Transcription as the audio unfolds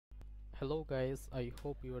Hello guys, I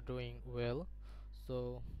hope you are doing well.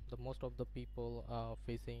 So the most of the people are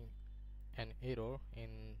facing an error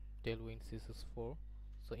in Tailwind CSS 4.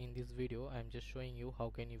 So in this video I'm just showing you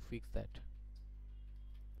how can you fix that.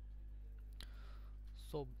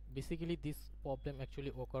 So basically this problem actually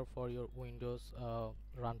occur for your Windows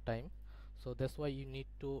runtime. So that's why you need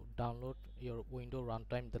to download your Windows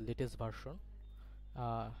runtime, the latest version.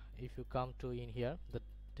 If you come to in here the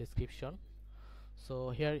description,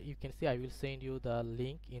 so here you can see I will send you the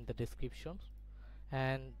link in the description,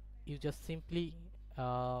 and you just simply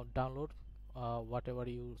download whatever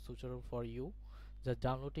you suitable for you. Just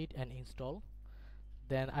download it and install.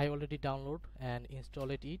 Then I already download and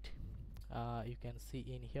installed it. You can see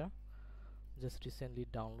in here, just recently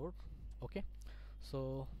download. Okay,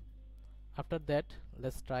 so after that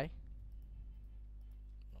let's try.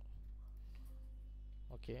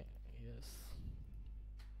 Okay, yes,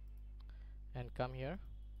 and come here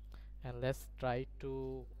and let's try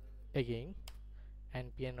to again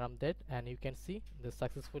npm run that, and you can see the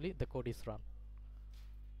successfully the code is run.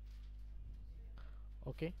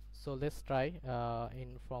 Okay, so let's try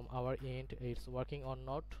in from our end it's working or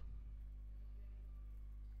not.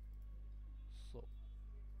 So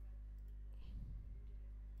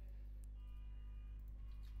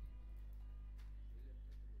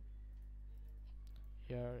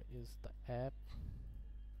here is the app.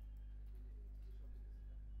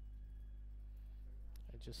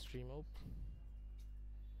 I just remove.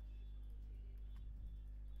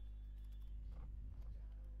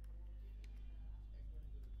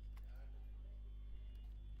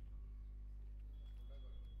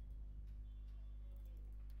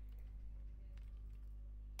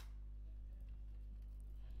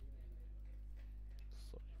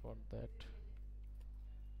 Sorry for that.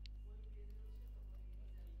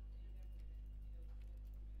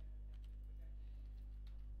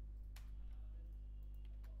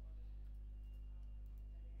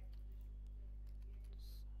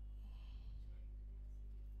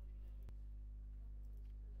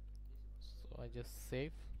 So I just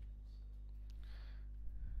save,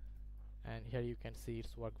 and here you can see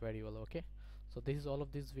it's worked very well. Okay, so this is all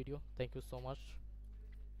of this video. Thank you so much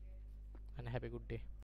and have a good day.